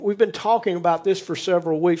we've been talking about this for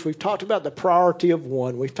several weeks. We've talked about the priority of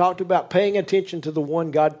one. We've talked about paying attention to the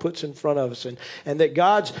one God puts in front of us, and that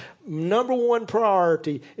God's number one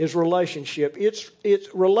priority is relationship. It's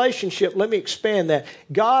relationship. Let me expand that.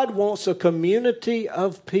 God wants a community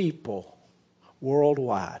of people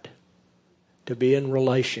worldwide to be in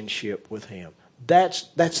relationship with Him. That's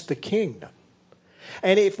the kingdom.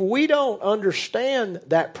 And if we don't understand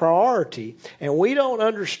that priority, and we don't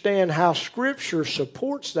understand how Scripture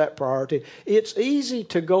supports that priority, it's easy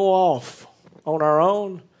to go off on our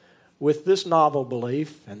own with this novel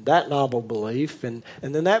belief and that novel belief, and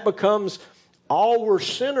then that becomes all we're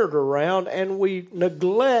centered around, and we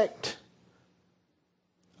neglect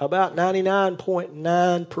about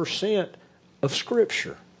 99.9% of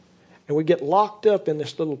Scripture. And we get locked up in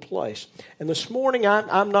this little place. And this morning,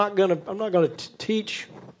 I'm not going to teach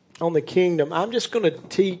on the kingdom. I'm just going to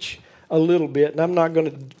teach a little bit, and I'm not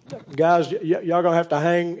going to, guys. Y'all going to have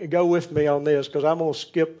to go with me on this, because I'm going to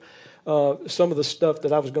skip some of the stuff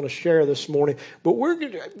that I was going to share this morning. But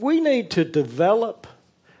we need to develop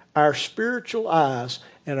our spiritual eyes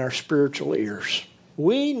and our spiritual ears.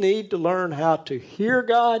 We need to learn how to hear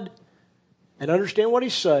God and understand what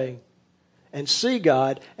He's saying, and see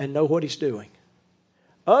God and know what He's doing.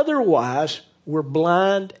 Otherwise, we're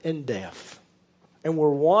blind and deaf. And we're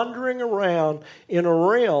wandering around in a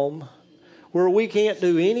realm where we can't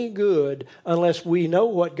do any good unless we know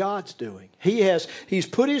what God's doing. He's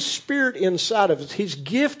put His Spirit inside of us. He's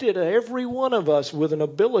gifted every one of us with an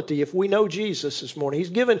ability, if we know Jesus this morning. He's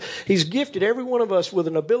gifted every one of us with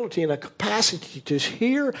an ability and a capacity to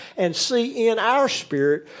hear and see in our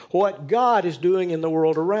spirit what God is doing in the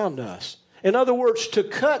world around us. In other words, to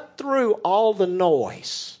cut through all the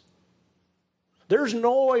noise. There's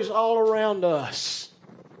noise all around us.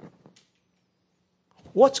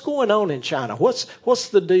 What's going on in China? What's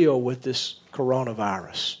the deal with this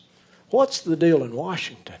coronavirus? What's the deal in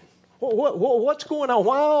Washington? What's going on?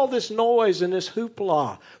 Why all this noise and this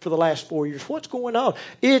hoopla for the last 4 years? What's going on?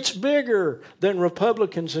 It's bigger than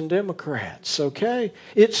Republicans and Democrats, okay?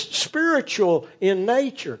 It's spiritual in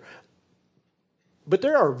nature. But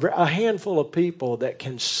there are a handful of people that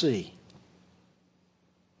can see,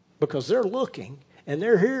 because they're looking and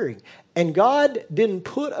they're hearing. And God didn't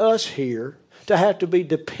put us here to have to be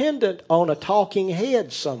dependent on a talking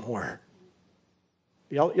head somewhere.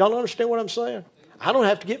 Y'all understand what I'm saying? I don't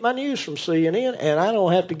have to get my news from CNN, and I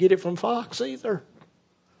don't have to get it from Fox either.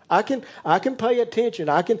 I can pay attention.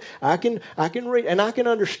 I can read, and I can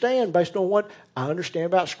understand based on what I understand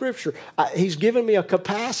about Scripture. He's given me a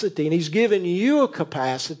capacity, and He's given you a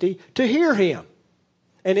capacity to hear Him.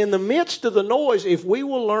 And in the midst of the noise, if we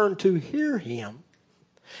will learn to hear Him,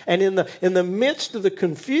 and in the midst of the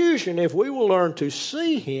confusion, if we will learn to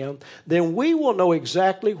see Him, then we will know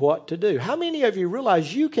exactly what to do. How many of you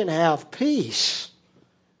realize you can have peace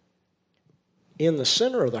in the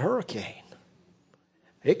center of the hurricane?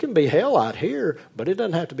 It can be hell out here, but it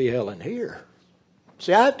doesn't have to be hell in here.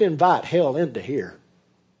 See, I have to invite hell into here.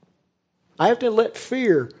 I have to let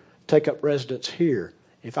fear take up residence here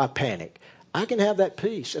if I panic. I can have that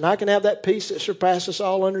peace, and I can have that peace that surpasses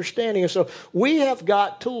all understanding. And so we have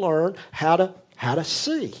got to learn how to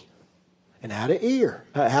see and how to hear.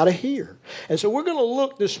 And so we're going to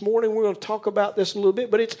look this morning, we're going to talk about this a little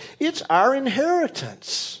bit, but it's our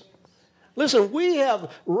inheritance. Listen, we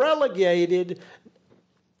have relegated,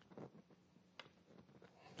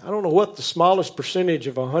 I don't know what the smallest percentage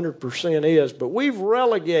of 100% is, but we've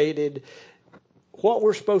relegated what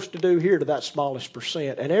we're supposed to do here to that smallest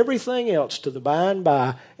percent, and everything else to the by and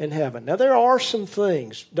by in heaven. Now, there are some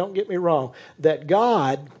things, don't get me wrong, that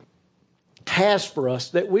God has for us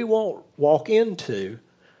that we won't walk into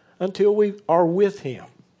until we are with Him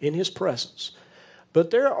in His presence.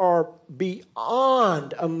 But there are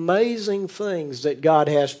beyond amazing things that God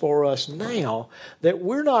has for us now that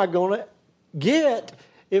we're not going to get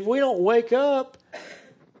if we don't wake up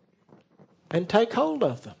and take hold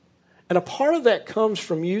of them. And a part of that comes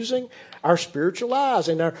from using our spiritual eyes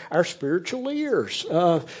and our spiritual ears.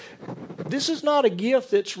 This is not a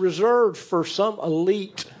gift that's reserved for some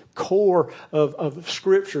elite core of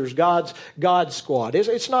scriptures, God's squad.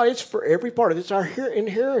 It's not. It's for every part of it. It's our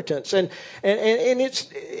inheritance. And it's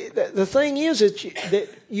the thing is that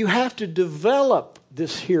you have to develop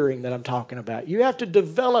this hearing that I'm talking about. You have to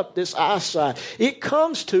develop this eyesight. It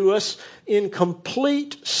comes to us in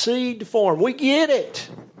complete seed form. We get it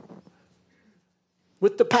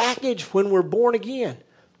with the package when we're born again,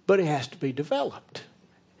 but it has to be developed.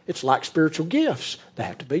 It's like spiritual gifts. They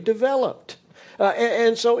have to be developed.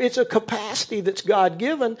 And so it's a capacity that's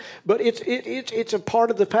God-given, but it's a part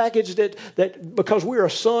of the package that because we're a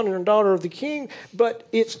son and a daughter of the King, but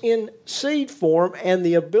it's in seed form, and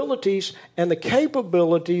the abilities and the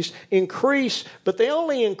capabilities increase, but they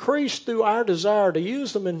only increase through our desire to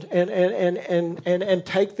use them and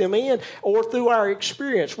take them in, or through our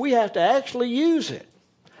experience. We have to actually use it.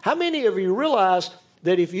 How many of you realize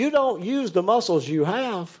that if you don't use the muscles you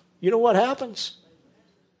have, you know what happens?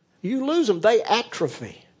 You lose them. They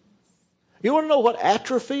atrophy. You want to know what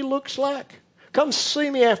atrophy looks like? Come see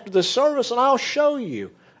me after the service and I'll show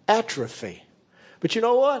you atrophy. But you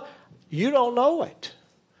know what? You don't know it.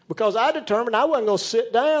 Because I determined I wasn't going to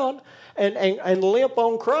sit down and limp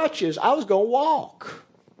on crutches. I was going to walk.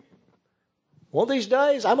 One of these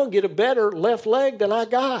days, I'm going to get a better left leg than I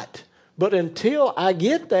got. But until I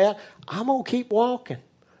get that, I'm going to keep walking.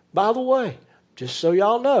 By the way, just so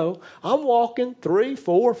y'all know, I'm walking 3,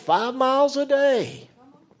 4, 5 miles a day.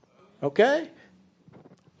 Okay?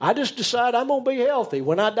 I just decide I'm going to be healthy.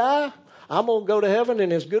 When I die, I'm going to go to heaven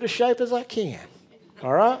in as good a shape as I can.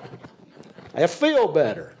 All right? I feel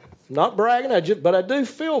better. I'm not bragging, but I do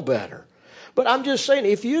feel better. But I'm just saying,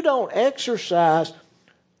 if you don't exercise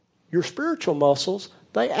your spiritual muscles,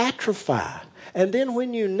 they atrophy. And then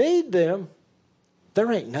when you need them,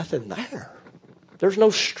 there ain't nothing there. There's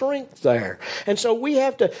no strength there. And so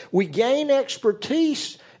we gain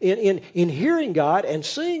expertise in hearing God and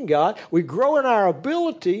seeing God. We grow in our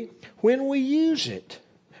ability when we use it,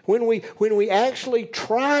 when we actually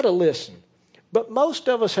try to listen. But most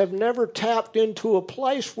of us have never tapped into a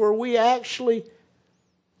place where we actually,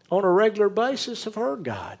 on a regular basis, have heard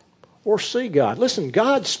God or see God. Listen,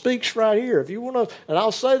 God speaks right here. If you want to, and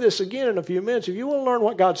I'll say this again in a few minutes, if you want to learn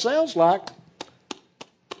what God sounds like,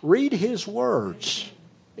 read His words.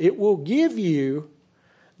 It will give you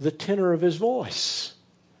the tenor of His voice.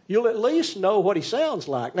 You'll at least know what He sounds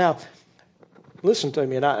like. Now, listen to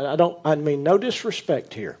me, and I mean no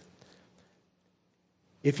disrespect here.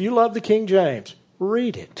 If you love the King James,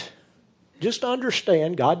 read it. Just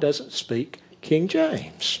understand God doesn't speak King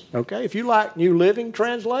James. Okay? If you like New Living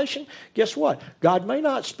Translation, guess what? God may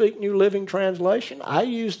not speak New Living Translation. I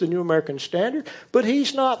use the New American Standard, but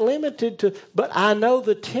He's not limited to, but I know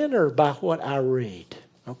the tenor by what I read.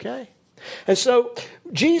 Okay? And so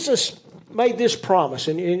Jesus made this promise,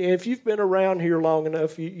 and if you've been around here long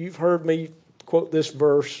enough, you've heard me quote this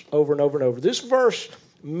verse over and over and over. This verse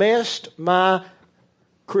messed my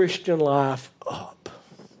Christian life up.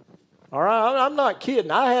 All right, I'm not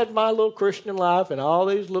kidding. I had my little Christian life in all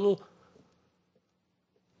these little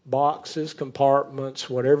boxes, compartments,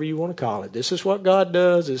 whatever you want to call it. This is what God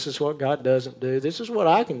does. This is what God doesn't do. This is what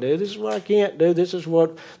I can do. This is what I can't do. This is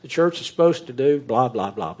what the church is supposed to do, blah,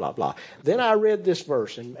 blah, blah, blah, blah. Then I read this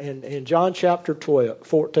verse in John chapter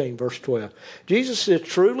 14, verse 12. Jesus said,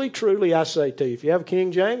 truly, truly, I say to you. If you have a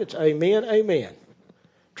King James, it's amen, amen.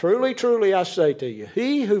 Truly, truly, I say to you,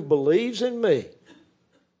 he who believes in me,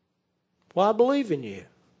 well, I believe in you.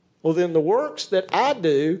 Well, then the works that I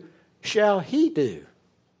do shall he do.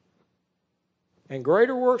 And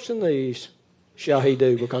greater works than these shall he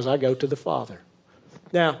do, because I go to the Father.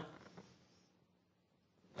 Now,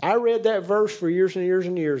 I read that verse for years and years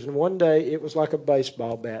and years, and one day it was like a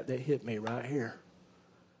baseball bat that hit me right here.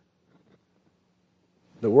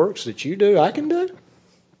 The works that you do, I can do?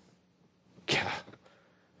 God,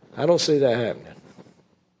 I don't see that happening.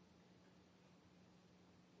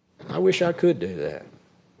 I wish I could do that.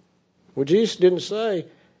 Well, Jesus didn't say,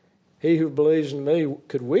 he who believes in me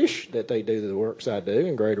could wish that they do the works I do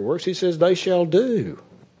and greater works. He says they shall do.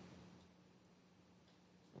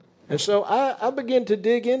 And so I begin to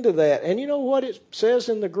dig into that. And you know what it says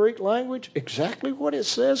in the Greek language? Exactly what it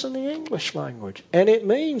says in the English language. And it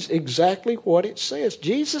means exactly what it says.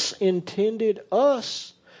 Jesus intended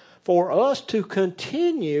for us to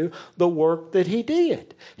continue the work that he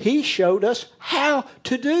did. He showed us how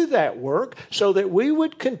to do that work so that we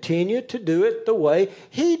would continue to do it the way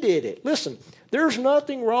he did it. Listen, there's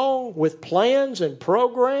nothing wrong with plans and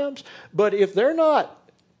programs, but if they're not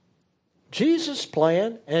Jesus'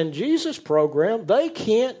 plan and Jesus' program, they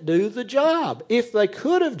can't do the job. If they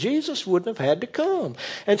could have, Jesus wouldn't have had to come.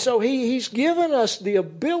 And so he's given us the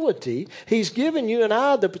ability, he's given you and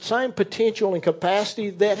I the same potential and capacity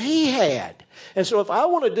that he had. And so if I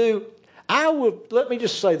want to do, let me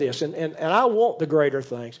just say this, and I want the greater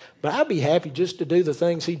things, but I'd be happy just to do the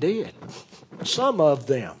things he did. Some of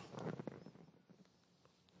them.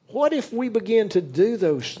 What if we begin to do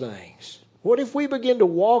those things? What if we begin to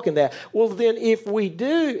walk in that? Well, then if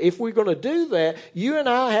we're going to do that, you and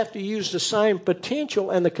I have to use the same potential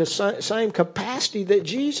and the same capacity that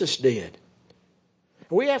Jesus did.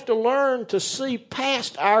 We have to learn to see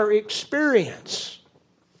past our experience.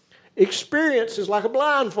 Experience is like a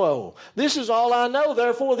blindfold. This is all I know,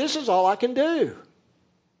 therefore this is all I can do.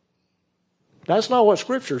 That's not what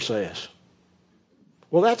Scripture says.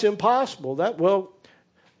 Well, that's impossible.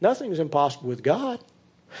 Nothing's impossible with God.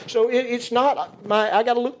 So it's not I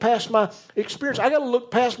got to look past my experience. I got to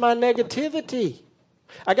look past my negativity.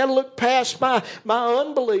 I got to look past my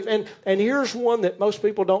unbelief. And here's one that most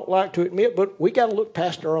people don't like to admit, but we got to look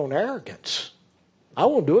past our own arrogance. I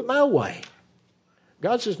want to do it my way.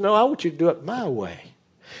 God says, no, I want you to do it my way.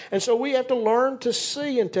 And so we have to learn to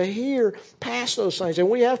see and to hear past those things. And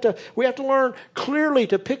we have to learn clearly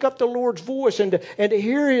to pick up the Lord's voice and to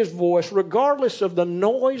hear His voice regardless of the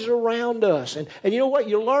noise around us. And you know what?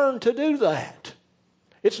 You learn to do that.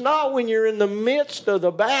 It's not when you're in the midst of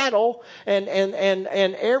the battle and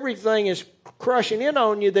everything is crushing in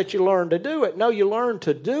on you that you learn to do it. No, you learn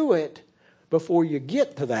to do it before you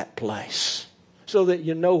get to that place, so that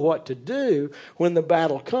you know what to do when the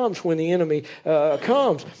battle comes, when the enemy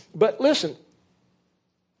comes. But listen,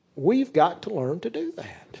 we've got to learn to do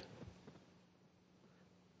that.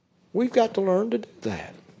 We've got to learn to do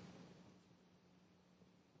that.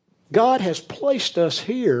 God has placed us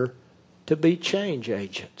here to be change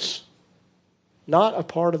agents, not a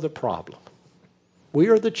part of the problem. We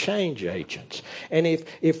are the change agents. And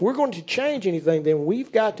if we're going to change anything, then we've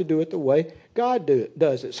got to do it the way God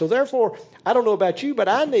does it. So therefore, I don't know about you, but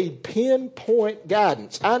I need pinpoint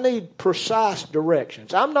guidance. I need precise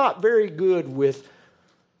directions. I'm not very good with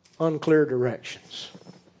unclear directions.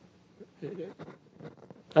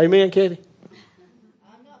 Amen, Katie?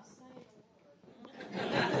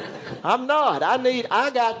 I'm not. I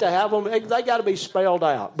got to have them. They got to be spelled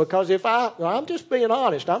out, because I'm just being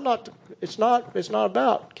honest. It's not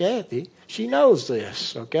about Kathy. She knows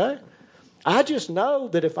this, okay? I just know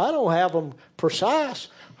that if I don't have them precise,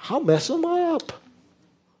 I'll mess them up.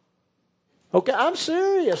 Okay, I'm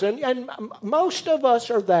serious. And most of us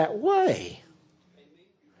are that way.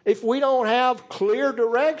 If we don't have clear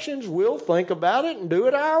directions, we'll think about it and do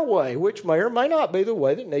it our way, which may or may not be the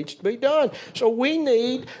way that needs to be done. So we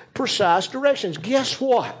need precise directions. Guess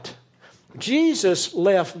what? Jesus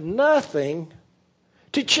left nothing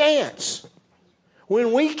to chance.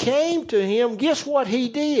 When we came to Him, guess what He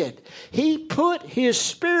did? He put His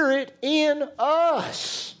Spirit in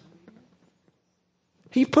us.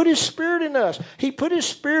 He put His Spirit in us. He put His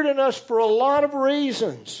Spirit in us for a lot of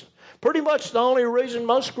reasons. Pretty much the only reason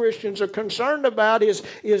most Christians are concerned about is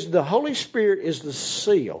the Holy Spirit is the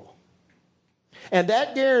seal. And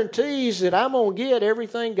that guarantees that I'm going to get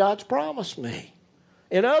everything God's promised me.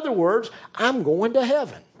 In other words, I'm going to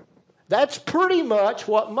heaven. That's pretty much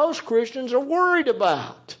what most Christians are worried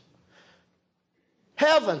about.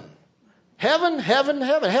 Heaven. Heaven, heaven,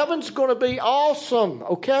 heaven. Heaven's going to be awesome,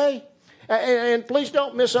 okay? And please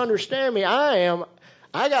don't misunderstand me. I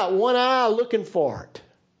got one eye looking for it.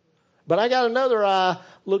 But I got another eye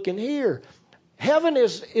looking here. Heaven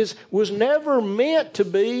was never meant to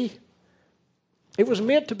be, it was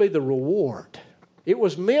meant to be the reward. It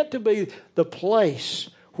was meant to be the place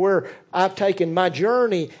where I've taken my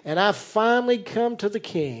journey and I've finally come to the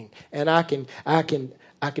King and I can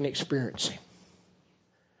experience Him.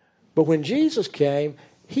 But when Jesus came,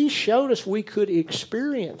 He showed us we could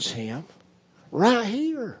experience Him right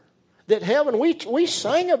here. That heaven, we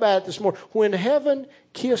sang about it this morning. When heaven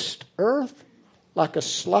kissed earth like a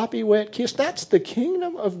sloppy wet kiss, that's the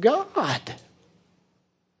kingdom of God.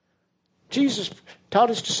 Jesus taught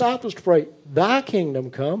His disciples to pray, Thy kingdom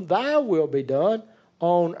come, Thy will be done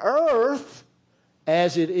on earth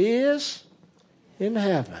as it is in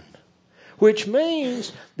heaven. Which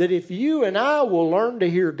means that if you and I will learn to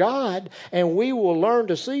hear God and we will learn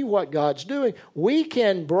to see what God's doing, we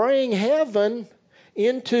can bring heaven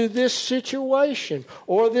into this situation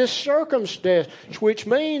or this circumstance, which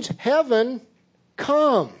means heaven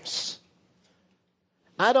comes.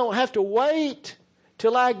 I don't have to wait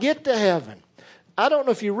till I get to heaven. I don't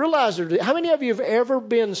know if you realize it. How many of you have ever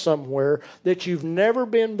been somewhere that you've never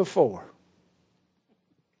been before?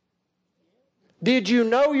 Did you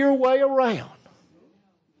know your way around?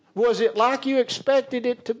 Was it like you expected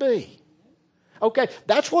it to be? Okay,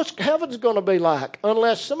 that's what heaven's going to be like,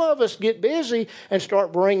 unless some of us get busy and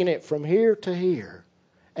start bringing it from here to here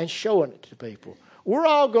and showing it to people. We're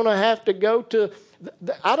all going to have to go to,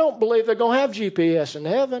 I don't believe they're going to have GPS in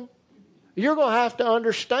heaven. You're going to have to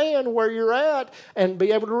understand where you're at and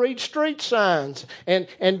be able to read street signs and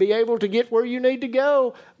be able to get where you need to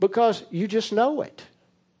go because you just know it.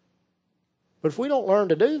 But if we don't learn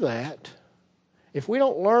to do that, if we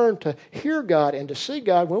don't learn to hear God and to see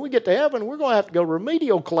God, when we get to heaven, we're going to have to go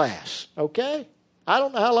remedial class, okay? I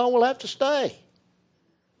don't know how long we'll have to stay.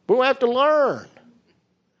 We'll have to learn.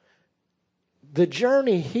 The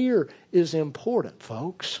journey here is important,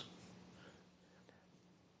 folks.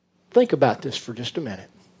 Think about this for just a minute.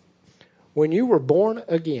 When you were born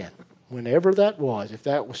again, whenever that was, if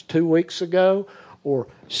that was 2 weeks ago or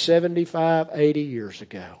 75, 80 years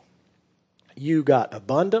ago, you got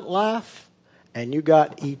abundant life and you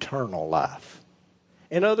got eternal life.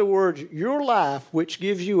 In other words, your life, which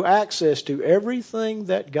gives you access to everything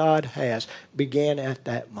that God has, began at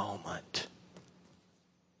that moment.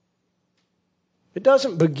 It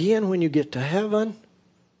doesn't begin when you get to heaven.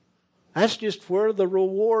 That's just where the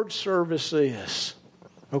reward service is.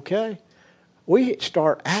 Okay? We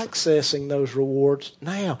start accessing those rewards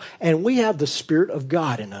now. And we have the Spirit of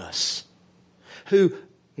God in us, who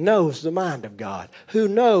knows the mind of God, who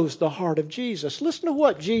knows the heart of Jesus. Listen to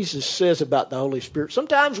what Jesus says about the Holy Spirit.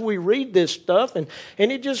 Sometimes we read this stuff and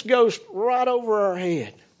it just goes right over our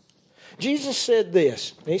head. Jesus said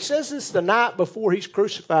this, and he says this the night before he's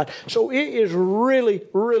crucified, so it is really,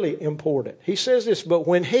 really important. He says this, but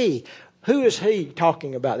when who is he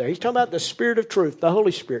talking about there? He's talking about the Spirit of truth, the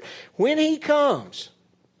Holy Spirit. When he comes,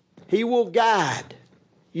 he will guide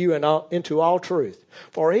you into all truth.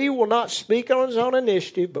 For he will not speak on his own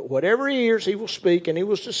initiative, but whatever he hears, he will speak, and he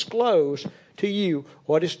will disclose to you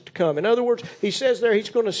what is to come. In other words, he says there he's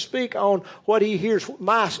going to speak on what he hears,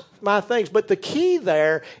 my things. But the key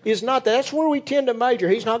there is not that. That's where we tend to major.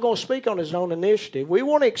 He's not going to speak on his own initiative. We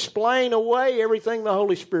want to explain away everything the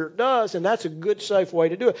Holy Spirit does, and that's a good, safe way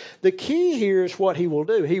to do it. The key here is what he will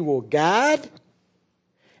do. He will guide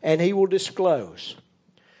and he will disclose.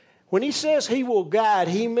 When he says he will guide,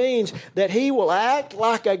 he means that he will act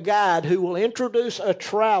like a guide who will introduce a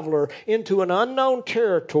traveler into an unknown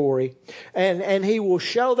territory, and he will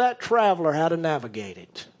show that traveler how to navigate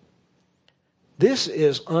it. This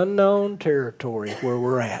is unknown territory where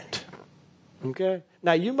we're at. Okay?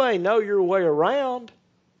 Now, you may know your way around,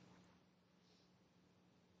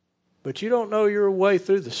 but you don't know your way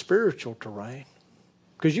through the spiritual terrain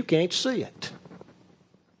because you can't see it.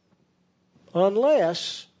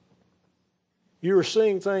 Unless you're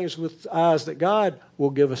seeing things with eyes that God will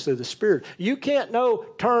give us through the Spirit. You can't know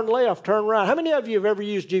turn left, turn right. How many of you have ever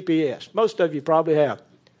used GPS? Most of you probably have.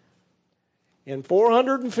 In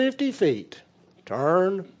 450 feet,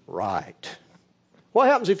 turn right. What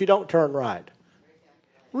happens if you don't turn right?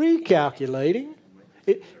 Recalculating.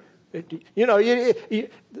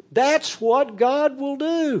 That's what God will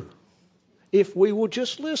do if we will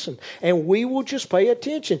just listen and we will just pay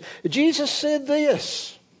attention. Jesus said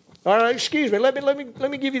this. All right, excuse me. Let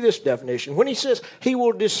me give you this definition. When he says he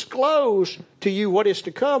will disclose to you what is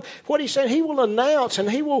to come, what he's saying, he will announce and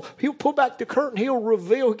he'll pull back the curtain. He'll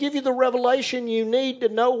reveal, he'll give you the revelation you need to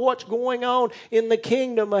know what's going on in the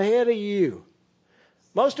kingdom ahead of you.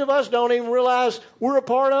 Most of us don't even realize we're a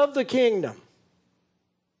part of the kingdom.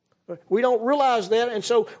 We don't realize that, and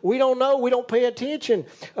so we don't know, we don't pay attention.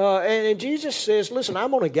 And Jesus says, listen,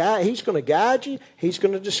 I'm going to guide, he's going to guide you, he's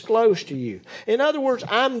going to disclose to you. In other words,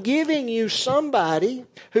 I'm giving you somebody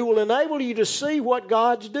who will enable you to see what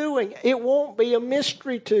God's doing. It won't be a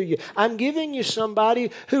mystery to you. I'm giving you somebody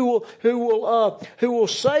who will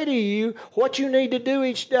say to you what you need to do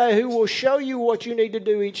each day, who will show you what you need to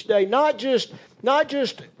do each day. Not just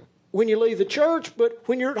when you leave the church, but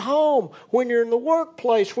when you're at home, when you're in the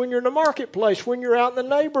workplace, when you're in the marketplace, when you're out in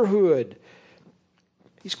the neighborhood.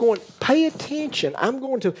 He's going, pay attention. I'm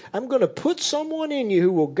going to put someone in you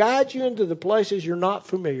who will guide you into the places you're not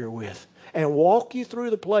familiar with and walk you through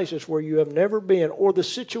the places where you have never been, or the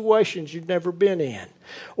situations you've never been in,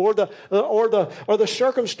 or the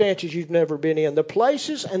circumstances you've never been in, the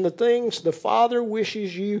places and the things the Father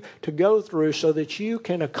wishes you to go through so that you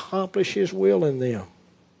can accomplish His will in them.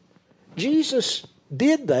 Jesus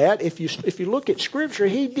did that. If you look at Scripture,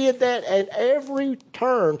 He did that at every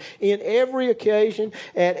turn, in every occasion,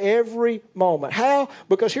 at every moment. How?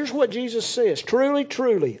 Because here's what Jesus says. Truly,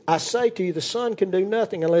 truly, I say to you, the Son can do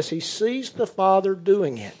nothing unless He sees the Father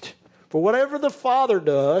doing it. For whatever the Father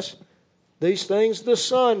does, these things the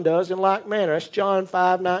Son does in like manner. That's John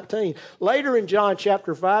 5:19. Later in John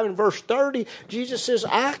chapter 5 and verse 30, Jesus says,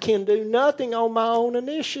 I can do nothing on my own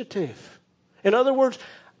initiative. In other words,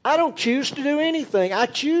 I don't choose to do anything. I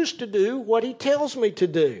choose to do what He tells me to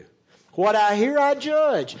do. What I hear, I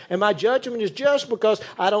judge. And my judgment is just because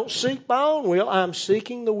I don't seek my own will. I'm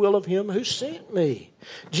seeking the will of Him who sent me.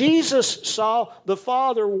 Jesus saw the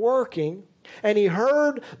Father working, and He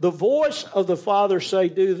heard the voice of the Father say,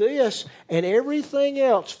 do this, and everything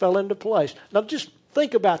else fell into place. Now just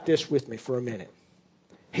think about this with me for a minute.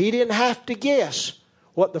 He didn't have to guess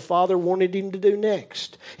what the Father wanted him to do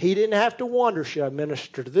next. He didn't have to wonder, should I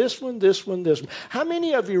minister to this one, this one, this one? How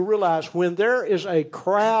many of you realize when there is a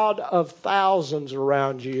crowd of thousands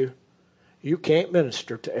around you, you can't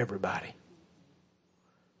minister to everybody?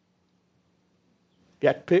 You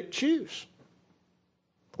have to pick, choose.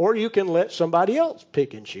 Or you can let somebody else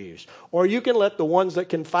pick and choose. Or you can let the ones that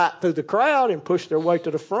can fight through the crowd and push their way to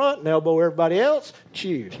the front and elbow everybody else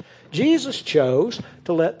choose. Jesus chose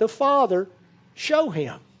to let the Father show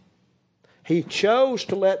him. He chose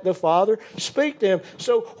to let the Father speak to him.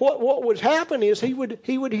 So what would happen is he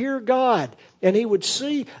would hear God, and he would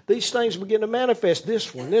see these things begin to manifest.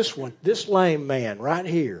 This one, this lame man right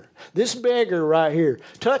here, this beggar right here.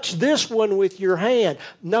 Touch this one with your hand.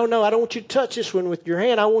 No, I don't want you to touch this one with your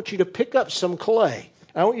hand. I want you to pick up some clay.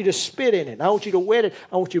 I want you to spit in it. I want you to wet it.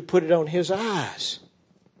 I want you to put it on his eyes.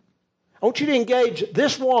 I want you to engage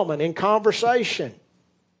this woman in conversation.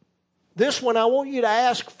 This one, I want you to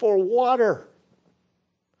ask for water.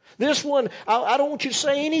 This one, I don't want you to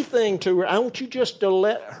say anything to her. I want you just to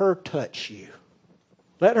let her touch you.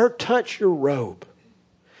 Let her touch your robe.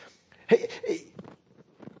 I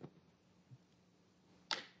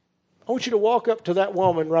want you to walk up to that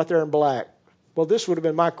woman right there in black. Well, this would have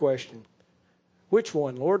been my question. Which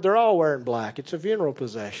one, Lord? They're all wearing black. It's a funeral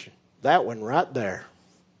procession. That one right there.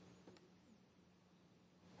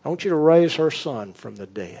 I want you to raise her son from the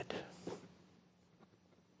dead.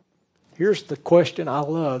 Here's the question I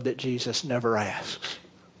love that Jesus never asks.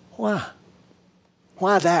 Why?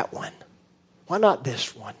 Why that one? Why not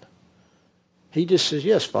this one? He just says,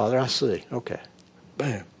 yes, Father, I see. Okay.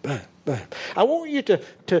 Bam, bam, bam. I want you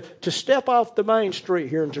to step off the main street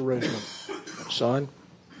here in Jerusalem. Son,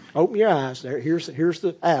 open your eyes there. Here's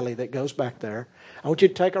the alley that goes back there. I want you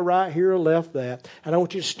to take a right here, a left that. And I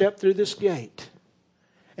want you to step through this gate.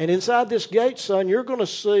 And inside this gate, son, you're going to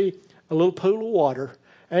see a little pool of water.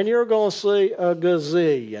 And you're going to see a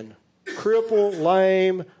gazillion crippled,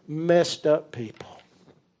 lame, messed up people.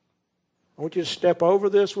 I want you to step over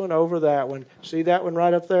this one, over that one. See that one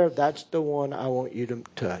right up there? That's the one I want you to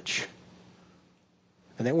touch.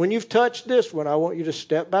 And then when you've touched this one, I want you to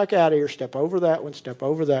step back out of here, step over that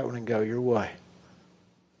one, and go your way.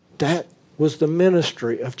 That was the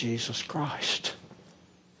ministry of Jesus Christ.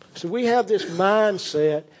 So we have this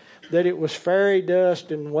mindset that it was fairy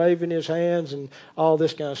dust and waving his hands and all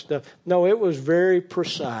this kind of stuff. No, it was very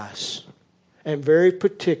precise and very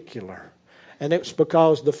particular. And it's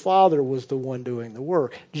because the Father was the one doing the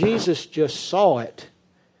work. Jesus just saw it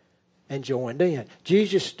and joined in.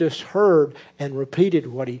 Jesus just heard and repeated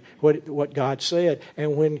what God said.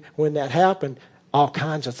 And when that happened, all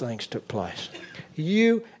kinds of things took place.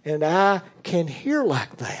 You and I can hear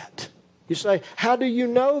like that. You say, how do you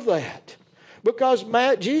know that? Because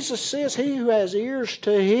Jesus says, he who has ears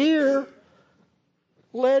to hear,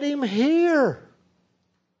 let him hear.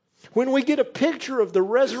 When we get a picture of the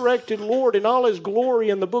resurrected Lord in all his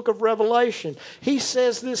glory in the book of Revelation, he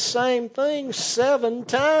says this same thing 7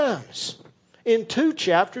 times in 2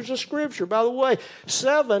 chapters of Scripture. By the way,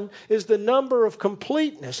 7 is the number of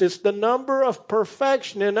completeness. It's the number of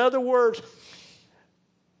perfection. In other words,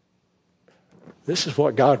 this is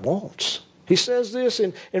what God wants. He says this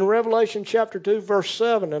in Revelation chapter 2, verse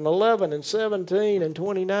 7 and 11 and 17 and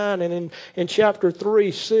 29. And in chapter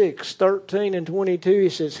 3, 6, 13 and 22, he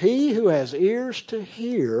says, he who has ears to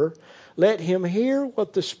hear, let him hear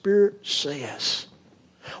what the Spirit says.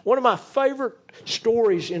 One of my favorite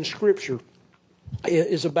stories in Scripture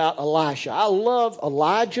is about Elisha. I love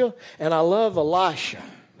Elijah and I love Elisha.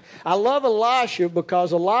 I love Elisha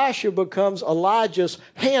because Elisha becomes Elijah's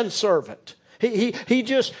handservant.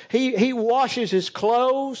 He washes his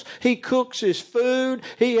clothes. He cooks his food.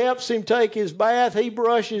 He helps him take his bath. He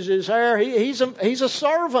brushes his hair. He's a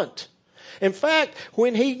servant. In fact,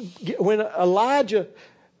 when Elijah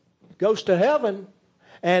goes to heaven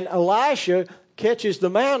and Elisha catches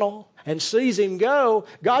the mantle and sees him go,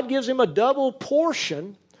 God gives him a double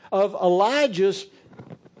portion of Elijah's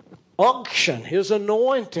unction, his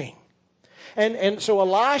anointing. And so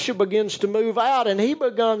Elisha begins to move out, and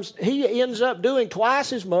he ends up doing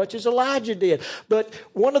twice as much as Elijah did. But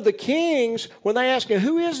one of the kings, when they ask him,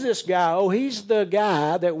 who is this guy? Oh, he's the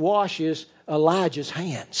guy that washes Elijah's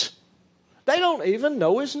hands. They don't even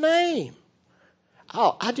know his name.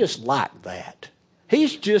 Oh, I just like that.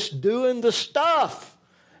 He's just doing the stuff.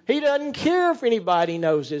 He doesn't care if anybody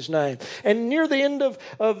knows his name. And near the end of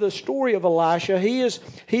the story of Elisha, he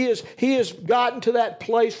has gotten to that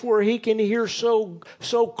place where he can hear so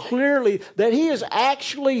clearly that he is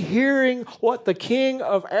actually hearing what the king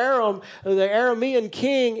of Aram, the Aramean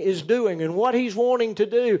king, is doing and what he's wanting to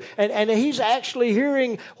do. And he's actually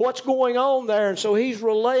hearing what's going on there. And so he's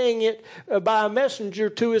relaying it by a messenger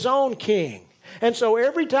to his own king. And so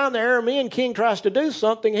every time the Aramean king tries to do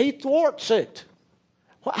something, he thwarts it.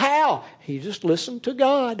 How? He just listened to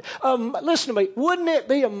God. Listen to me. Wouldn't it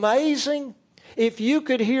be amazing if you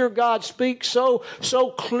could hear God speak so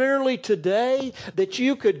clearly today that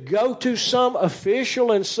you could go to some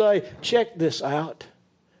official and say, check this out.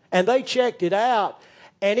 And they checked it out,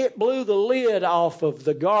 and it blew the lid off of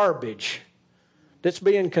the garbage that's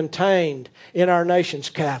being contained in our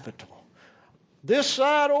nation's capital. This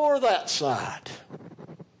side or that side.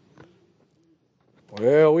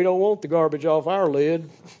 Well, we don't want the garbage off our lid.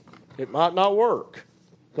 It might not work.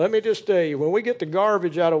 Let me just tell you, when we get the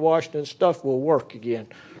garbage out of Washington, stuff will work again.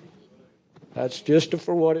 That's just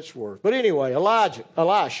for what it's worth. But anyway, Elisha,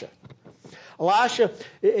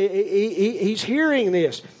 he's hearing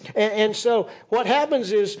this. And so what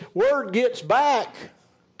happens is word gets back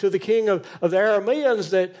to the king of the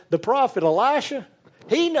Arameans that the prophet Elisha,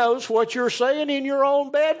 he knows what you're saying in your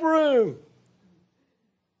own bedroom.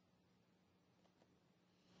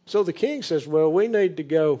 So the king says, well, we need to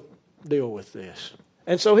go deal with this.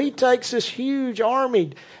 And so he takes this huge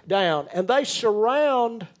army down, and they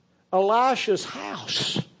surround Elisha's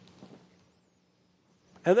house.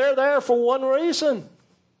 And they're there for one reason,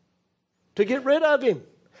 to get rid of him.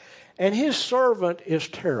 And his servant is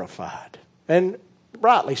terrified. And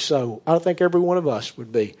rightly so. I think every one of us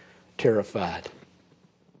would be terrified.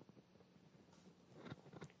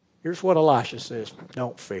 Here's what Elisha says.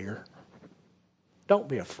 Don't fear. Don't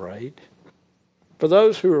be afraid. For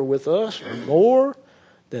those who are with us are more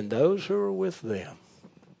than those who are with them.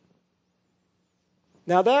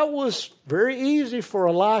 Now that was very easy for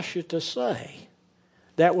Elisha to say.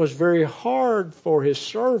 That was very hard for his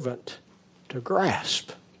servant to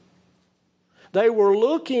grasp. They were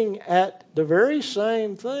looking at the very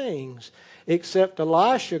same things, except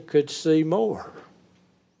Elisha could see more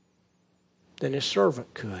than his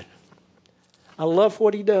servant could. I love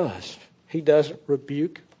what he does. He doesn't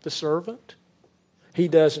rebuke the servant. He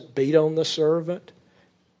doesn't beat on the servant.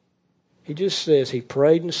 He just says, he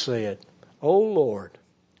prayed and said, "O Lord,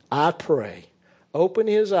 I pray, open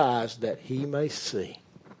his eyes that he may see."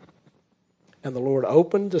 And the Lord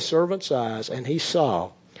opened the servant's eyes, and he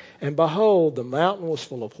saw. And behold, the mountain was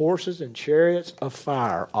full of horses and chariots of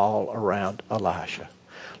fire all around Elisha.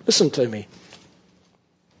 Listen to me.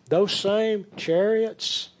 Those same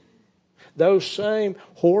chariots, those same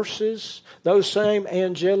horses, those same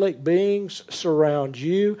angelic beings surround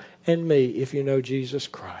you and me if you know Jesus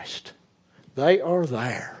Christ. They are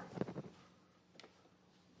there.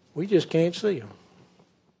 We just can't see them.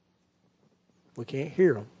 We can't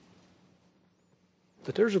hear them.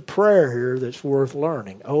 But there's a prayer here that's worth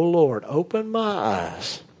learning. Oh Lord, open my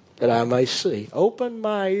eyes that I may see. Open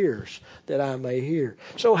my ears that I may hear.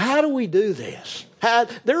 So how do we do this?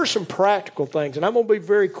 There are some practical things, and I'm going to be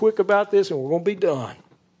very quick about this, and we're going to be done.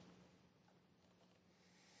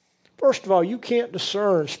 First of all, you can't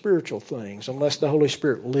discern spiritual things unless the Holy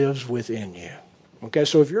Spirit lives within you. Okay,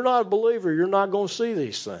 so if you're not a believer, you're not going to see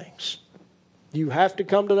these things. You have to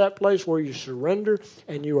come to that place where you surrender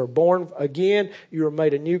and you are born again. You are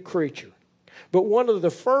made a new creature. But one of the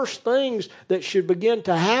first things that should begin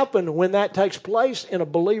to happen when that takes place in a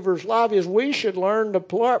believer's life is we should learn to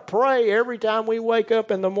pray every time we wake up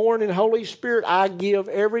in the morning. Holy Spirit, I give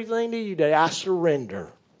everything to you today. I surrender.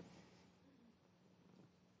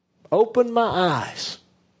 Open my eyes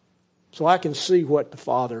so I can see what the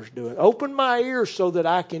Father's doing. Open my ears so that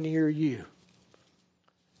I can hear you.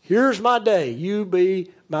 Here's my day. You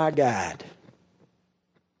be my guide.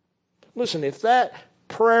 Listen, if that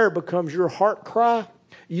prayer becomes your heart cry,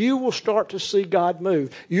 you will start to see God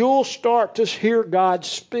move. You'll start to hear God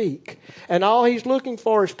speak. And all He's looking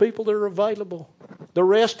for is people that are available. The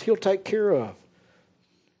rest He'll take care of.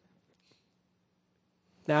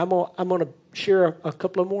 Now, I'm going to share a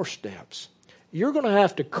couple of more steps. You're going to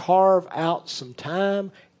have to carve out some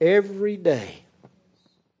time every day.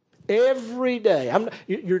 Every day.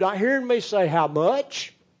 You're not hearing me say how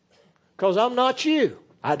much, because I'm not you.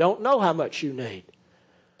 I don't know how much you need.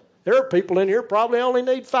 There are people in here probably only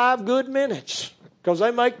need 5 good minutes because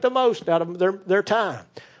they make the most out of their time.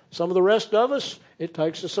 Some of the rest of us, it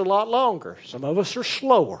takes us a lot longer. Some of us are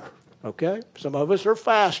slower, okay? Some of us are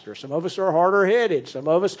faster. Some of us are harder-headed. Some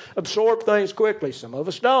of us absorb things quickly. Some of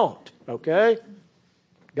us don't, okay?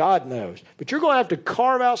 God knows. But you're going to have to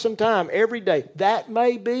carve out some time every day. That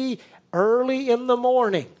may be early in the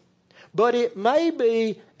morning, but it may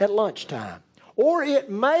be at lunchtime, or it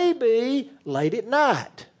may be late at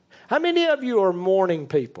night. How many of you are morning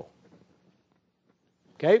people?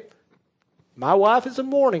 Okay? My wife is a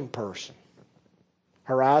morning person.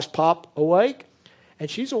 Her eyes pop awake, and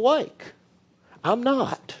she's awake. I'm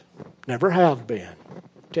not. Never have been.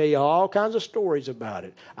 Tell you all kinds of stories about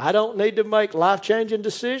it. I don't need to make life-changing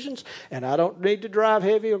decisions, and I don't need to drive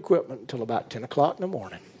heavy equipment until about 10 o'clock in the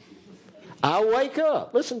morning. I wake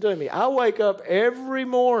up. Listen to me. I wake up every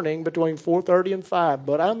morning between 4:30 and 5,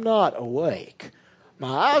 but I'm not awake. My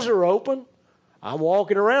eyes are open. I'm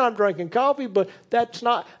walking around, I'm drinking coffee, but that's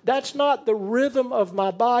not the rhythm of my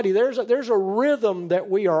body. There's a rhythm that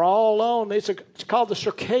we are all on. It's called the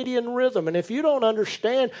circadian rhythm. And if you don't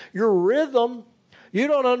understand your rhythm, you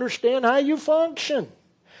don't understand how you function.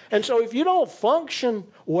 And so if you don't function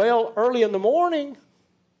well early in the morning,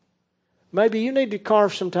 maybe you need to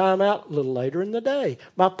carve some time out a little later in the day.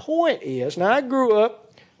 My point is, now I grew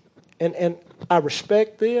up, and I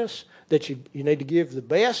respect this, that you need to give the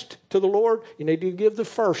best to the Lord. You need to give the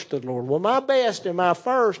first to the Lord. Well, my best and my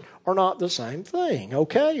first are not the same thing,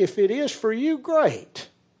 okay? If it is for you, great.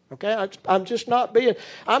 Okay?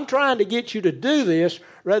 I'm trying to get you to do this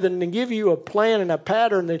rather than to give you a plan and a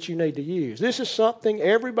pattern that you need to use. This is something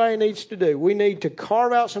everybody needs to do. We need to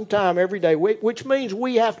carve out some time every day, which means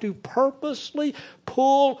we have to purposely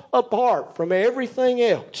pull apart from everything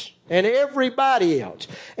else and everybody else.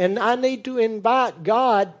 And I need to invite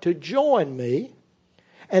God to join me.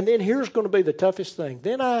 And then here's going to be the toughest thing.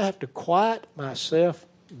 Then I have to quiet myself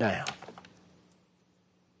down.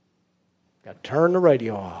 Got to turn the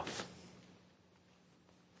radio off.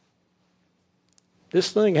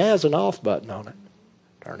 This thing has an off button on it.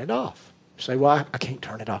 Turn it off. You say, well, I can't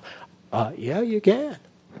turn it off. Yeah, you can.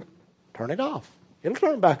 Turn it off. It'll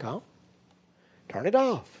turn back on. Turn it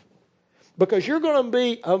off. Because you're going to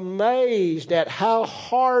be amazed at how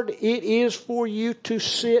hard it is for you to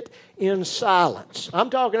sit in silence. I'm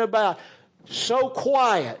talking about so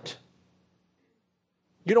quiet,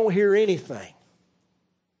 you don't hear anything.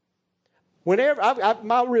 Whenever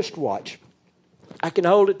my wristwatch, I can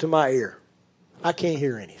hold it to my ear. I can't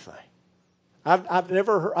hear anything. I've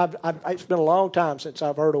never heard. It's been a long time since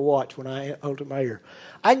I've heard a watch when I hold it to my ear.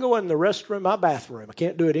 I can go in the restroom, my bathroom. I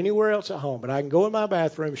can't do it anywhere else at home, but I can go in my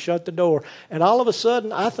bathroom, shut the door, and all of a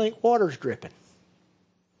sudden I think water's dripping.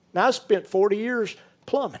 Now I spent 40 years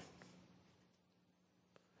plumbing.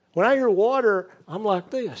 When I hear water, I'm like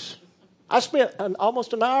this. I spent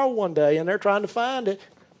almost an hour one day in there trying to find it.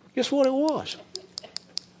 Guess what it was?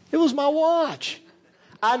 It was my watch.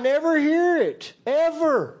 I never hear it,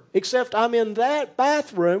 ever, except I'm in that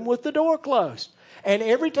bathroom with the door closed. And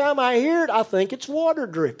every time I hear it, I think it's water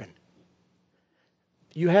dripping.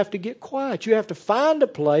 You have to get quiet. You have to find a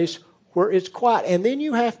place where it's quiet. And then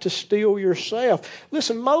you have to still yourself.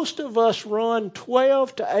 Listen, most of us run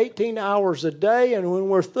 12 to 18 hours a day, and when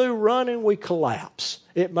we're through running, we collapse.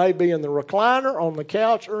 It may be in the recliner, on the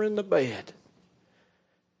couch, or in the bed.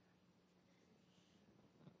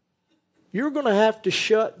 You're going to have to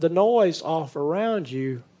shut the noise off around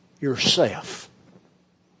you yourself.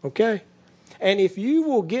 Okay? And if you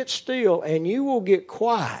will get still and you will get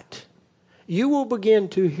quiet, you will begin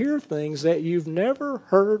to hear things that you've never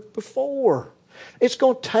heard before. It's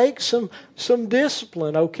going to take some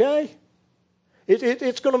discipline, okay?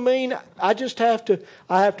 It's going to mean I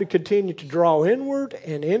have to continue to draw inward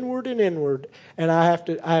and inward and inward, and I have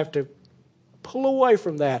to pull away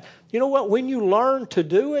from that. You know what? When you learn to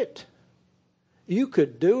do it, you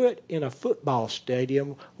could do it in a football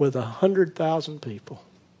stadium with 100,000 people.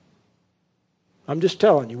 I'm just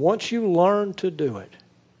telling you, once you learn to do it,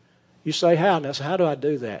 you say, how? Now, so how do I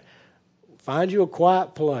do that? Find you a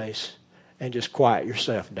quiet place and just quiet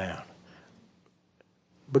yourself down.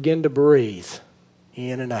 Begin to breathe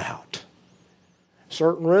in and out.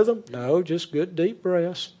 Certain rhythm? No, just good deep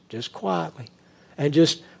breaths, just quietly. And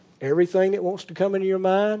just everything that wants to come into your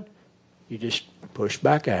mind, you just push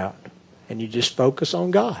back out. And you just focus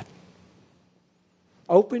on God.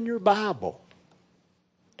 Open your Bible.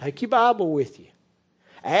 Take your Bible with you.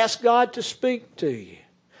 Ask God to speak to you.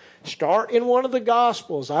 Start in one of the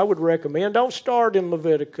Gospels. I would recommend. Don't start in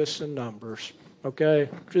Leviticus and Numbers. Okay?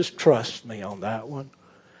 Just trust me on that one.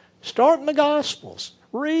 Start in the Gospels.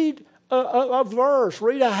 Read a verse.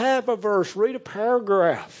 Read a half a verse. Read a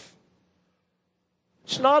paragraph.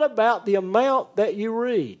 It's not about the amount that you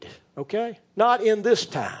read. Okay? Not in this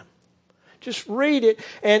time. Just read it,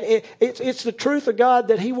 and it's the truth of God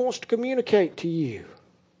that He wants to communicate to you.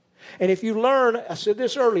 And if you learn, I said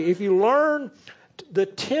this earlier, if you learn the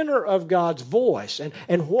tenor of God's voice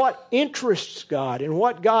and what interests God and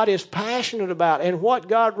what God is passionate about and what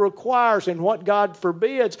God requires and what God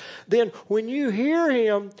forbids, then when you hear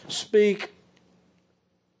Him speak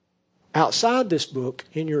outside this book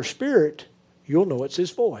in your spirit, you'll know it's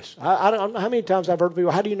His voice. I don't know how many times I've heard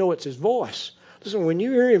people, how do you know it's His voice? Listen, when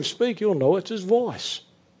you hear Him speak, you'll know it's His voice.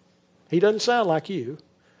 He doesn't sound like you,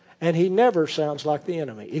 and He never sounds like the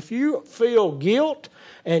enemy. If you feel guilt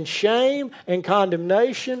and shame and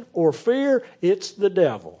condemnation or fear, it's the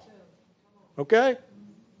devil. Okay?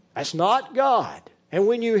 That's not God. And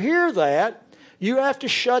when you hear that, you have to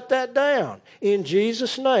shut that down. In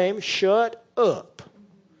Jesus' name, shut up.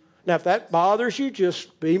 Now, if that bothers you,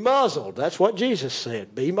 just be muzzled. That's what Jesus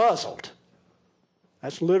said. Be muzzled.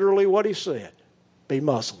 That's literally what He said. Be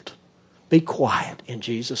muzzled. Be quiet in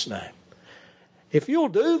Jesus' name. If you'll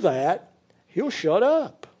do that, He'll shut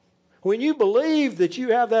up. When you believe that you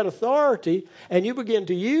have that authority and you begin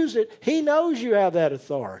to use it, He knows you have that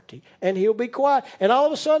authority and He'll be quiet. And all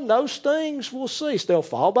of a sudden, those things will cease. They'll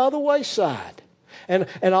fall by the wayside. And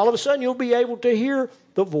all of a sudden, you'll be able to hear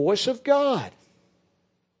the voice of God.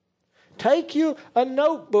 Take you a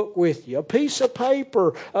notebook with you, a piece of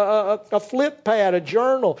paper, a flip pad, a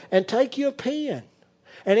journal, and take you a pen.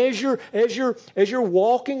 And as you're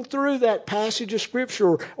walking through that passage of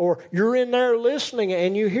Scripture, or you're in there listening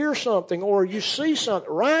and you hear something or you see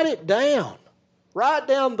something, write it down. Write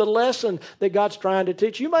down the lesson that God's trying to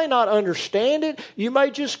teach. You may not understand it. You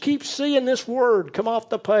may just keep seeing this word come off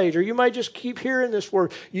the page, or you may just keep hearing this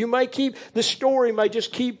word. You may the story may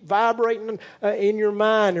just keep vibrating in your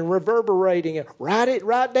mind and reverberating it.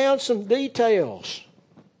 Write down some details.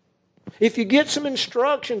 If you get some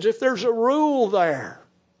instructions, if there's a rule there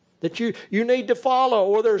that you need to follow,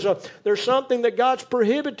 or there's something that God's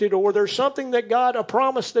prohibited, or there's something that God, a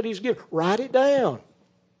promise that He's given, write it down.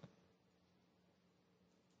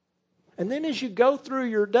 And then as you go through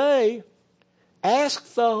your day,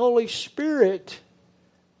 ask the Holy Spirit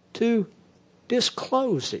to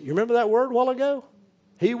disclose it. You remember that word a while ago?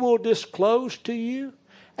 He will disclose to you.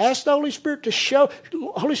 Ask the Holy Spirit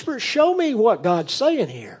to Holy Spirit, show me what God's saying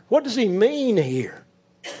here. What does He mean here?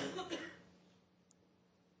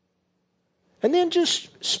 And then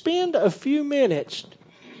just spend a few minutes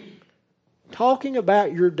talking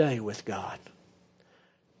about your day with God.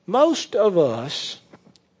 Most of us,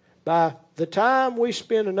 by the time we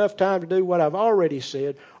spend enough time to do what I've already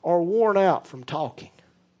said, are worn out from talking.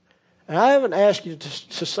 And I haven't asked you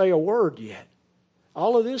to say a word yet.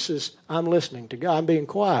 All of this is, I'm listening to God, I'm being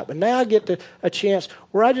quiet. But now I get a chance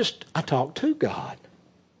where I talk to God.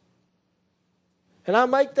 And I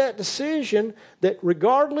make that decision that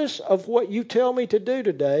regardless of what you tell me to do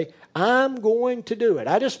today, I'm going to do it.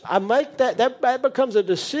 I make that becomes a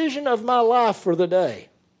decision of my life for the day.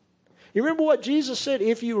 You remember what Jesus said?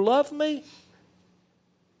 If you love me,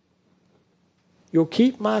 you'll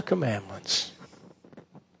keep my commandments.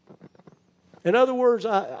 In other words,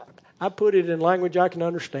 I put it in language I can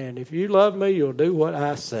understand. If you love me, you'll do what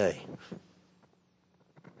I say.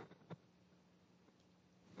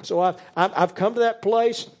 So I've come to that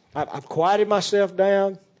place. I've quieted myself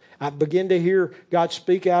down. I begin to hear God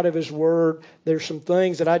speak out of His Word. There's some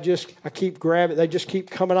things that I keep grabbing. They just keep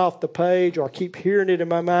coming off the page, or I keep hearing it in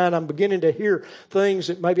my mind. I'm beginning to hear things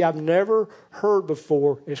that maybe I've never heard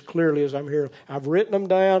before as clearly as I'm hearing. I've written them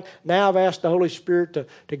down. Now I've asked the Holy Spirit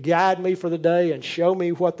to guide me for the day and show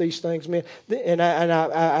me what these things mean. And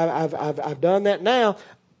I've done that now.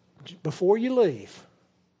 Before you leave,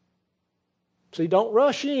 see, don't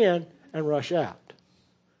rush in and rush out.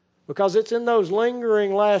 Because it's in those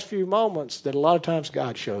lingering last few moments that a lot of times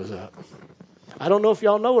God shows up. I don't know if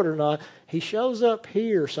y'all know it or not. He shows up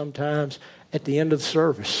here sometimes at the end of the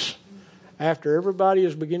service, after everybody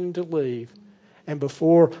is beginning to leave and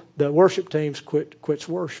before the worship teams quits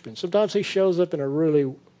worshiping. Sometimes He shows up in a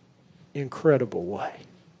really incredible way.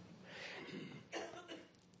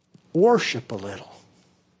 Worship a little.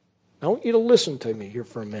 I want you to listen to me here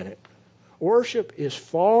for a minute. Worship is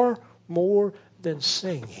far more than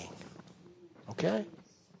singing. Okay?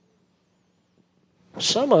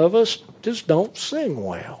 Some of us just don't sing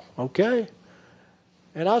well, okay?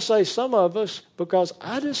 And I say some of us because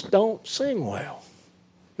I just don't sing well.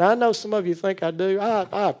 Now, I know some of you think I do.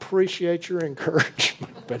 I appreciate your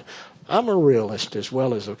encouragement, but I'm a realist as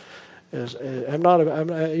well as I'm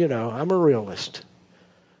a realist.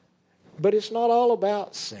 But it's not all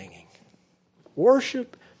about singing.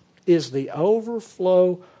 Worship is the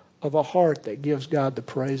overflow of a heart that gives God the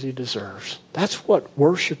praise He deserves. That's what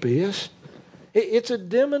worship is. It's a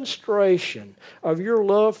demonstration of your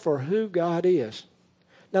love for who God is.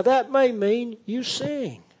 Now that may mean you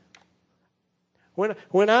sing.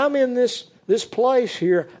 When I'm in this place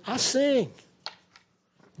here, I sing.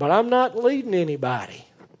 But I'm not leading anybody.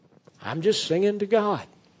 I'm just singing to God.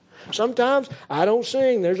 Sometimes I don't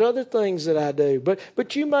sing. There's other things that I do.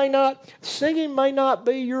 But you may not, singing may not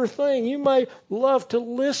be your thing. You may love to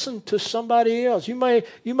listen to somebody else. You may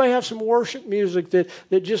have some worship music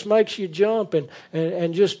that just makes you jump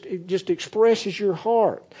and just expresses your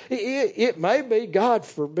heart. It may be, God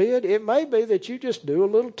forbid, it may be that you just do a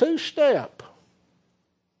little two-step.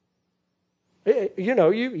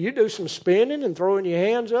 You do some spinning and throwing your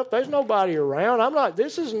hands up. There's nobody around.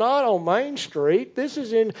 This is not on Main Street. This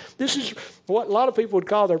is what a lot of people would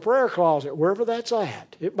call their prayer closet, wherever that's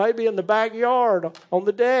at. It may be in the backyard, on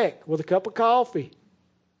the deck, with a cup of coffee.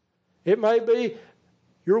 It may be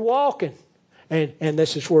you're walking, and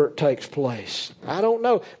this is where it takes place. I don't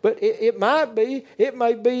know. But it may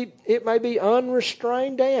be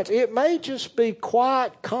unrestrained dance. It may just be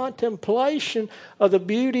quiet contemplation of the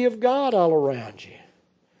beauty of God all around you.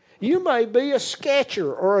 You may be a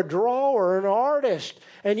sketcher or a drawer or an artist.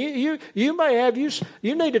 And you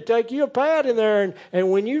need to take you a pad in there,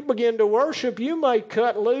 and when you begin to worship, you may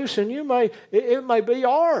cut loose, and it may be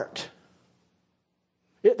art.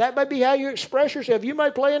 That may be how you express yourself. You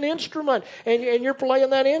may play an instrument, and you're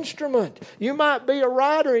playing that instrument. You might be a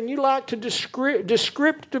writer, and you like to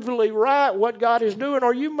descriptively write what God is doing,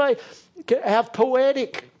 or you may have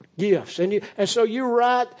poetic gifts, and so you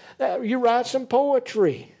write some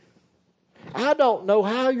poetry. I don't know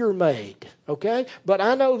how you're made, okay? But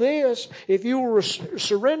I know this. If you will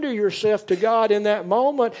surrender yourself to God in that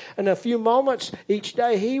moment, in a few moments each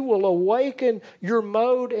day, He will awaken your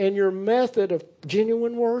mode and your method of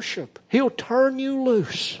genuine worship. He'll turn you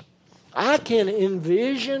loose. I can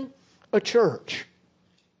envision a church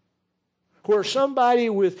where somebody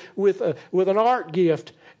with an art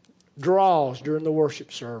gift draws during the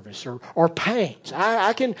worship service or paints.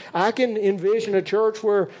 I can envision a church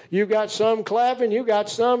where you got some clapping, you got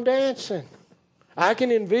some dancing. I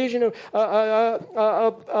can envision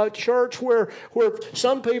a church where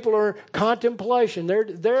some people are in contemplation.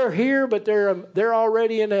 They're here, but they're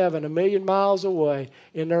already in heaven, 1,000,000 miles away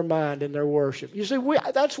in their mind, in their worship. You see,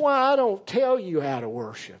 that's why I don't tell you how to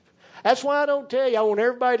worship. That's why I don't tell you I want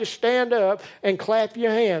everybody to stand up and clap your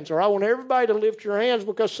hands, or I want everybody to lift your hands,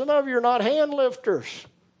 because some of you are not hand lifters.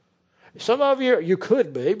 Some of you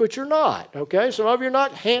could be, but you're not, okay? Some of you are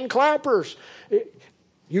not hand clappers.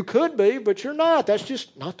 You could be, but you're not. That's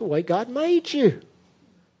just not the way God made you.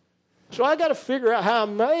 So I got to figure out how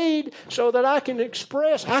I'm made so that I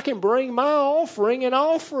can bring my offering and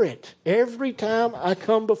offer it every time I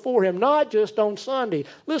come before Him, not just on Sunday.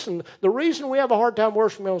 Listen, the reason we have a hard time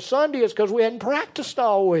worshiping on Sunday is because we hadn't practiced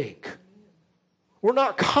all week. We're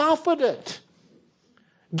not confident.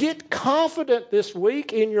 Get confident this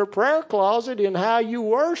week in your prayer closet in how you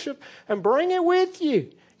worship, and bring it with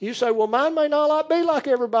you. You say, well, mine may not be like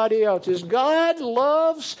everybody else's. God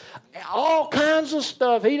loves all kinds of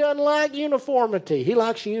stuff. He doesn't like uniformity. He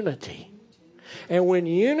likes unity. And when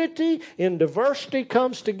unity in diversity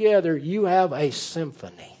comes together, you have a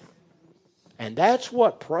symphony. And that's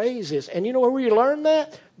what praise is. And you know where you learn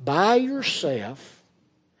that? By yourself,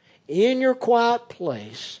 in your quiet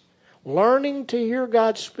place, learning to hear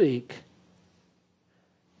God speak,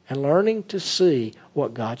 and learning to see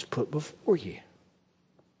what God's put before you.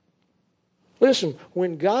 Listen,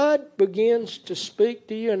 when God begins to speak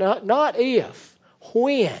to you, not if,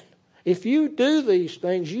 when. If you do these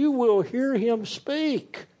things, you will hear Him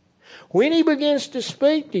speak. When He begins to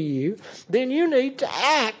speak to you, then you need to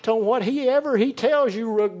act on whatever He tells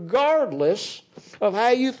you, regardless of how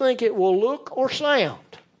you think it will look or sound.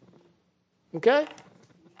 Okay?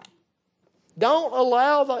 Don't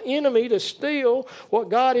allow the enemy to steal what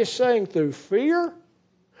God is saying through fear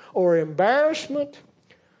or embarrassment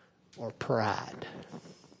or pride.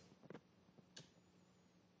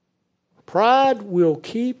 Pride will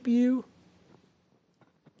keep you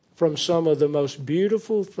from some of the most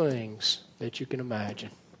beautiful things that you can imagine,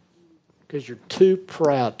 because you're too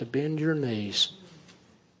proud to bend your knees,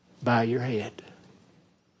 bow your head,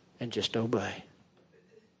 and just obey.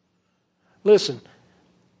 Listen,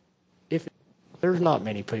 there's not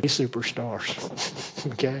many people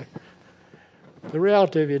superstars, okay? The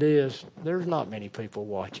reality of it is, there's not many people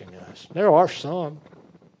watching us. There are some,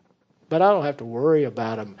 but I don't have to worry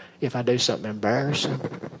about them if I do something embarrassing,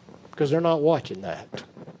 because they're not watching that.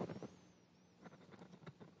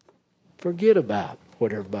 Forget about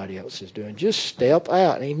what everybody else is doing. Just step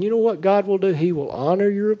out. And you know what God will do? He will honor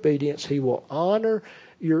your obedience. He will honor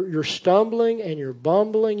you're stumbling and you're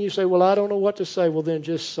bumbling. You say, well, I don't know what to say. Well, then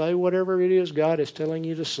just say whatever it is God is telling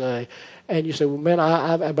you to say. And you say, well, man,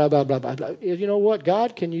 I blah, blah, blah, blah, blah. You know what?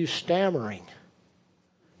 God can use stammering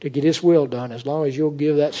to get His will done as long as you'll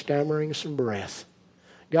give that stammering some breath.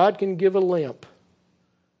 God can give a limp.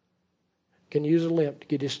 Can use a limp to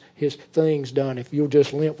get his things done if you'll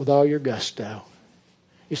just limp with all your gusto.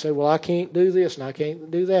 You say, well, I can't do this and I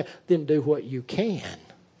can't do that. Then do what you can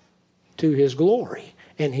to His glory,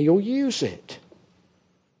 and He'll use it.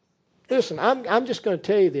 Listen, I'm just going to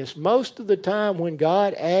tell you this. Most of the time when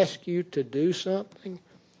God asks you to do something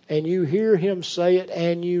and you hear Him say it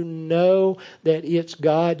and you know that it's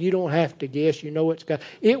God, you don't have to guess, you know it's God.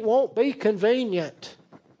 It won't be convenient.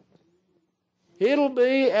 It'll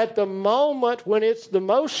be at the moment when it's the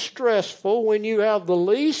most stressful, when you have the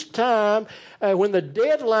least time, when the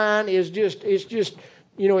deadline is it's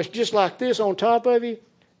just like this on top of you.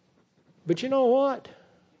 But you know what?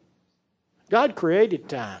 God created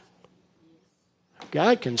time.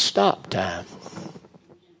 God can stop time.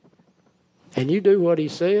 And you do what He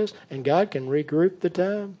says, and God can regroup the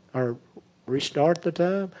time or restart the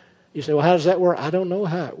time. You say, well, how does that work? I don't know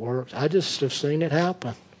how it works. I just have seen it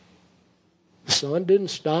happen. The sun didn't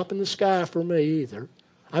stop in the sky for me either.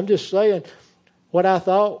 I'm just saying, what I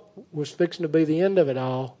thought was fixing to be the end of it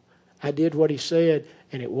all, I did what He said,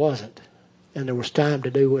 and it wasn't. And there was time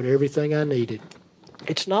to do everything I needed.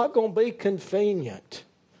 It's not going to be convenient.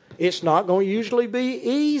 It's not going to usually be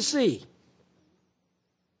easy.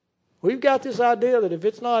 We've got this idea that if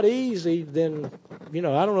it's not easy, then, I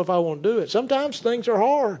don't know if I want to do it. Sometimes things are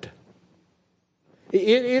hard.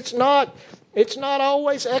 It's not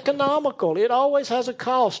always economical. It always has a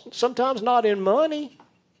cost. Sometimes not in money.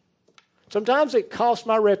 Sometimes it costs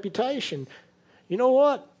my reputation. You know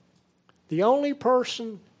what? The only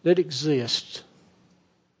person that exists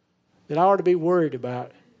that I ought to be worried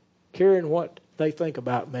about caring what they think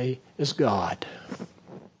about me is God.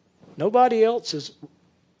 Nobody else's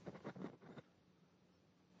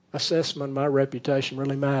assessment of my reputation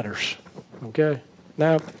really matters. Okay?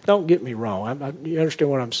 Now, don't get me wrong. You understand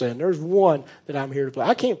what I'm saying? There's one that I'm here to please.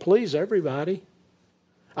 I can't please everybody.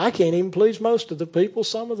 I can't even please most of the people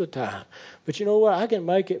some of the time. But you know what? I can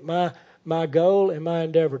make it my goal and my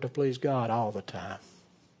endeavor to please God all the time.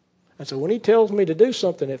 And so when He tells me to do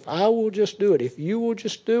something, if I will just do it, if you will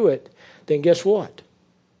just do it, then guess what?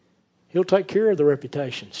 He'll take care of the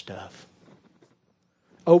reputation stuff.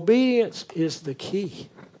 Obedience is the key.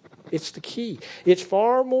 It's the key. It's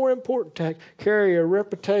far more important to carry a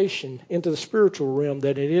reputation into the spiritual realm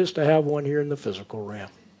than it is to have one here in the physical realm.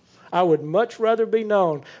 I would much rather be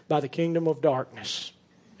known by the kingdom of darkness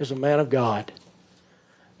as a man of God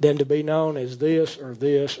than to be known as this or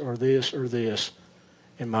this or this or this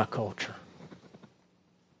in my culture.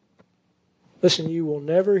 Listen, you will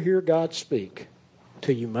never hear God speak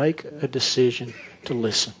till you make a decision to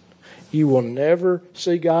listen. You will never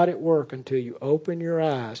see God at work until you open your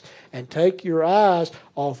eyes and take your eyes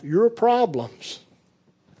off your problems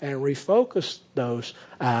and refocus those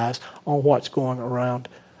eyes on what's going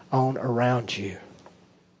on around you.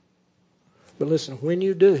 But listen, when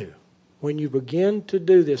you do, when you begin to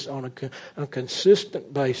do this on a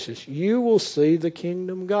consistent basis, you will see the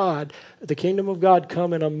kingdom of God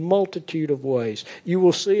come in a multitude of ways. You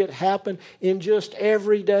will see it happen in just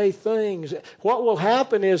everyday things. What will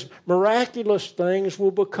happen is miraculous things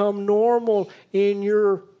will become normal in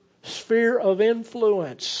your sphere of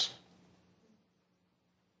influence.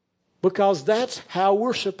 Because that's how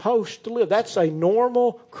we're supposed to live. That's a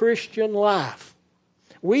normal Christian life.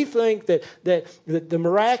 We think that the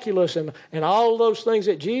miraculous and all those things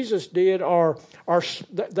that Jesus did are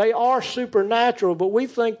supernatural, but we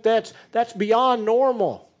think that's beyond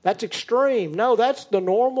normal. That's extreme. No, that's the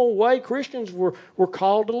normal way Christians were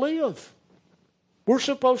called to live. We're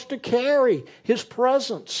supposed to carry His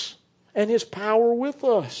presence and His power with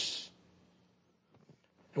us.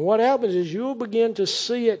 And what happens is you'll begin to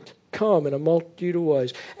see it come in a multitude of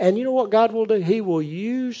ways. And you know what God will do? He will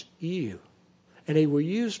use you. And He will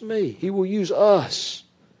use me. He will use us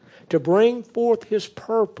to bring forth His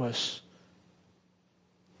purpose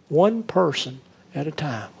one person at a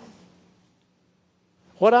time.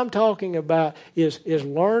 What I'm talking about is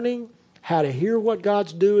learning how to hear what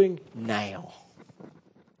God's doing now.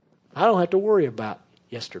 I don't have to worry about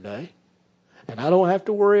yesterday. And I don't have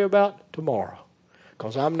to worry about tomorrow.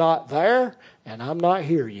 Because I'm not there and I'm not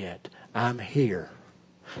here yet. I'm here.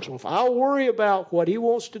 So if I worry about what He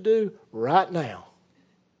wants to do right now,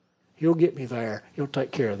 He'll get me there. He'll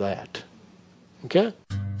take care of that. Okay?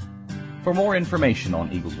 For more information on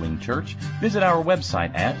Eagles Wing Church, visit our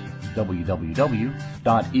website at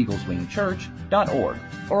www.eagleswingchurch.org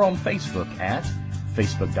or on Facebook at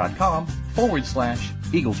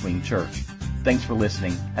facebook.com/Eagleswing Church. Thanks for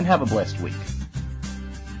listening and have a blessed week.